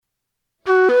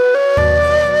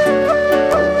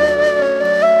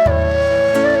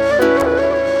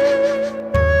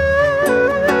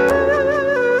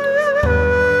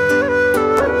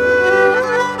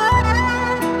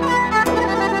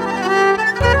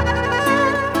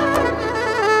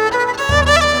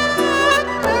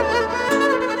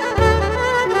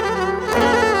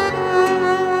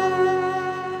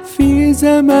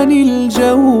زمن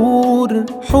الجور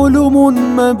حلم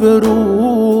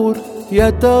مبرور،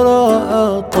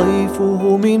 يتراءى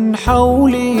طيفه من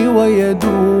حولي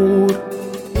ويدور.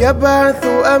 يبعث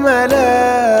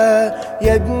أملا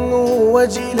يدنو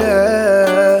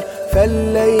وجلا،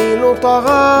 فالليل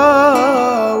طغى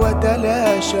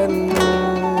وتلاشى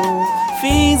النور.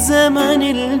 في زمن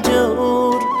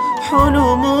الجور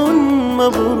حلم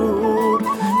مبرور،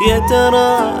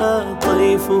 يتراءى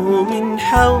طيفه من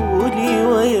حولي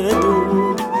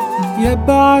ويدور.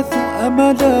 يبعث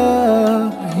أملا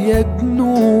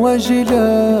يدنو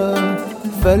وجلا،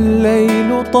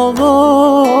 فالليل طغى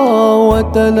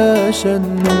وتلاشى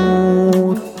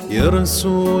النور. يا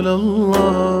رسول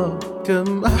الله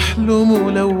كم أحلم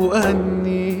لو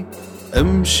أني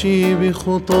أمشي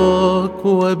بخطاك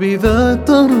وبذا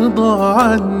ترضى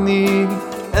عني.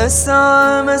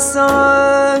 أسعى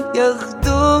مسعاك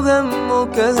يغدو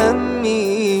همك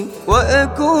همي،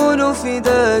 وأكون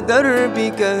فدا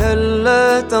دربك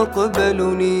هلا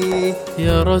تقبلني.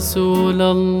 يا رسول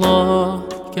الله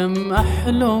كم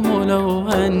أحلم لو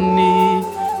أني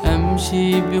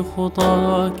أمشي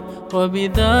بخطاك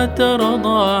وبذا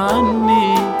ترضى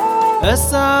عني.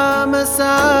 أسعى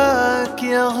مسعاك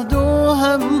يغدو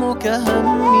همك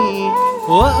همي،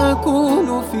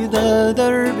 وأكون فدا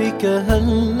دربك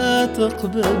هلا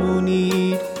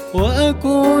تقبلني.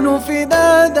 وأكون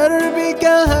فدا دربك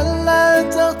هلا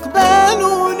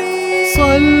تقبلني.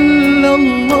 صلى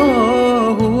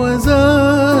الله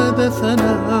وزاد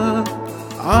ثناء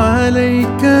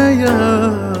عليك يا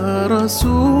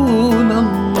رسول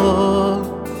الله.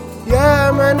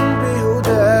 يا من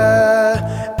بهداه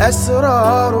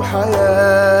أسرار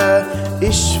حياة،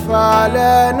 اشفع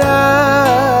لنا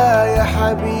يا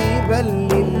حبيبا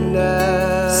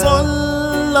لله.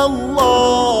 صلى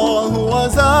الله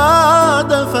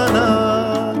وزاد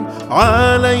ثناء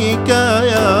عليك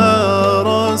يا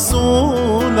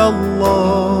رسول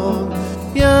الله.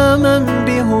 يا من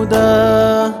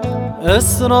بهداه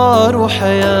أسرار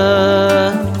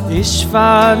حياة،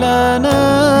 اشفع لنا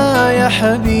يا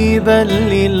حبيبا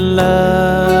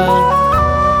لله.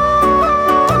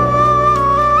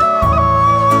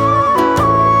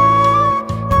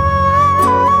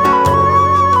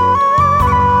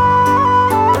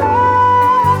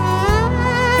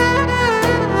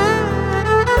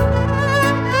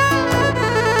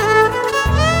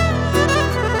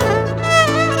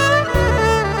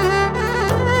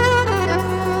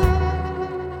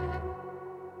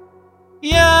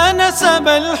 يا نسب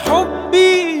الحب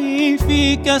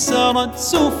فيك سرت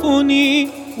سفني،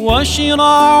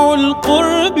 وشراع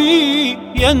القرب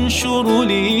ينشر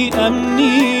لي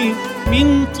أمني.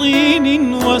 من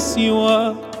طين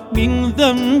وسوى من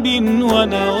ذنب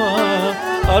ونوى،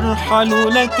 أرحل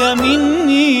لك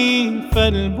مني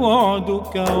فالبعد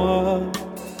كوى.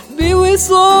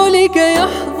 بوصالك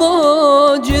يحظى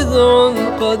جذع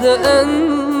قد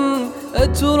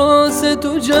أترى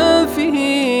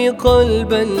ستجافي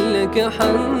قلبا لك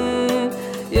حن.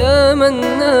 يا من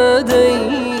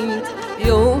ناديت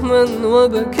يوما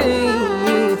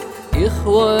وبكيت،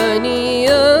 إخواني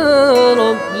يا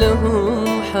رب لهم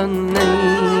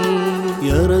حنين.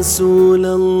 يا رسول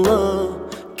الله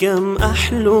كم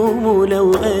أحلم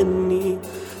لو أني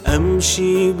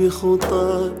أمشي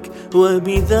بخطاك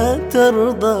وبذا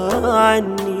ترضى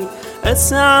عني.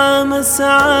 أسعى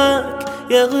مسعاك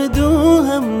يغدو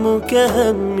همك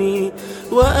همي،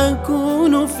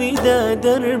 وأكون فدا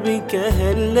دربك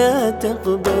هلا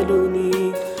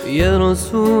تقبلني. يا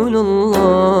رسول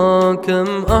الله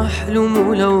كم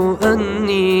أحلم لو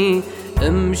أني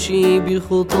أمشي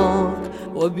بخطاك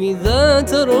وبذا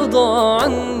ترضى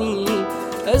عني.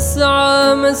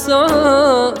 أسعى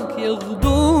مسعاك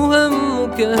يغدو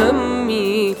همك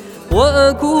همي،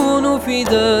 وأكون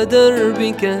فدا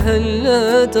دربك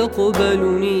هلا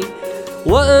تقبلني.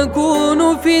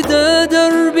 وأكون فدا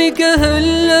دربك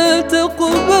هلا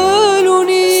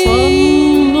تقبلني.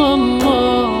 صلى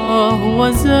الله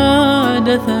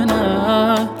وزاد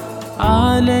ثناء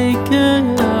عليك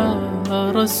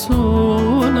يا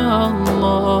رسول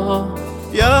الله.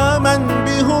 يا من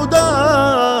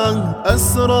بهداه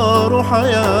أسرار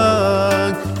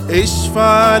حياة،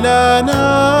 اشفع لنا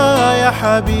يا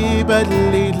حبيبا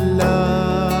لله.